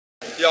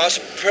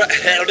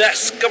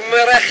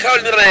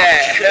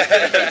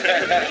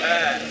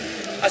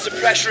As a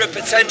pressure of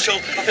potential,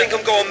 I think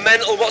I'm going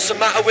mental. What's the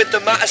matter with the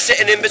matter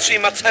sitting in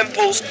between my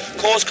temples?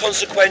 Cause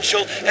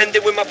consequential,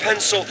 ending with my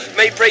pencil.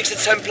 May breaks a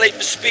template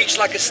for speech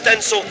like a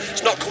stencil.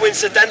 It's not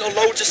coincidental,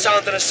 loads of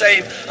sound are the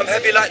same. I'm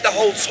heavy like the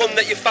whole ton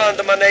that you found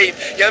in my name.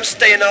 Yeah, I'm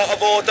staying out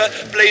of order,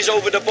 blaze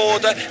over the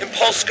border. In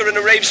Polska in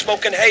a rave,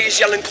 smoking haze,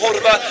 yelling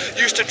curva.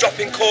 Used to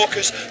dropping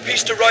corkers,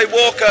 peace to Roy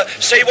Walker.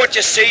 Say what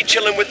you see,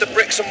 chilling with the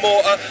bricks and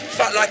mortar.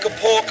 Fat like a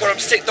porker, I'm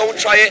sick, don't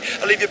try it.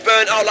 I'll leave you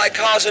burnt out like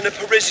cars in a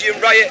Parisian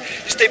riot.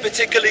 Stay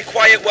particularly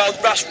quiet while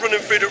rash running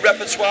through the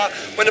repertoire.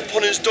 When the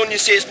punning's done, you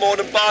see it's more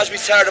than bars we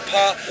tear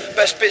apart.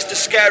 Best bit's the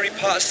scary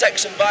part,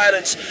 sex and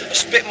violence. I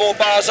spit more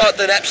bars out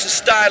than Epps and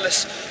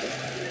Stylus.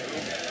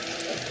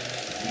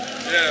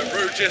 Yeah,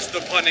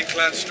 Jista, punning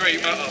clan,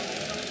 straight matter.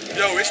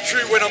 Yo, it's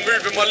true when I'm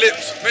moving my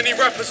lips. Many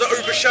rappers are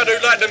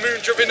overshadowed like the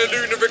moon during a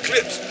lunar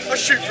eclipse. I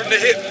shoot from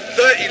the hip,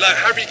 dirty like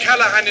Harry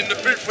Callahan in the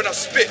booth when I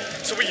spit.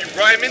 So are you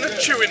rhyming or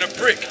chewing a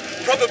brick?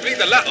 Probably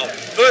the latter.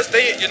 First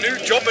day at your new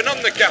job and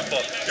I'm the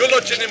gaffer. You're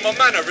lodging in my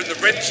manor in the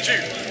rent's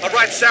due. I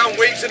ride sound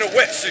waves in a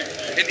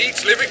wetsuit. In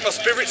each lyric my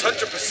spirit's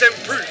 100%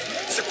 proof.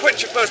 So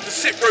quench your first to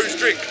sip rose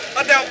drink.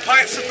 I doubt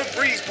pints of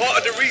Febreze, part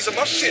of the reason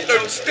my shit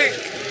don't stink.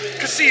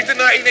 Conceived in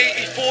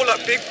 1984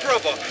 like Big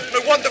Brother. No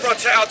wonder I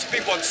take out to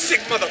be one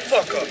sick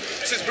motherfucker.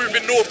 Since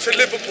moving north to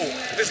Liverpool,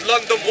 this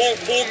London-born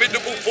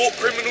formidable thought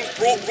criminals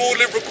brought raw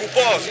lyrical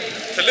bars.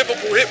 To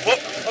Liverpool hip-hop,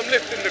 I'm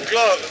lifting the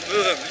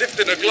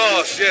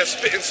glass, yeah,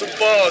 spitting some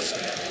bars.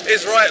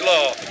 It's right,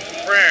 law.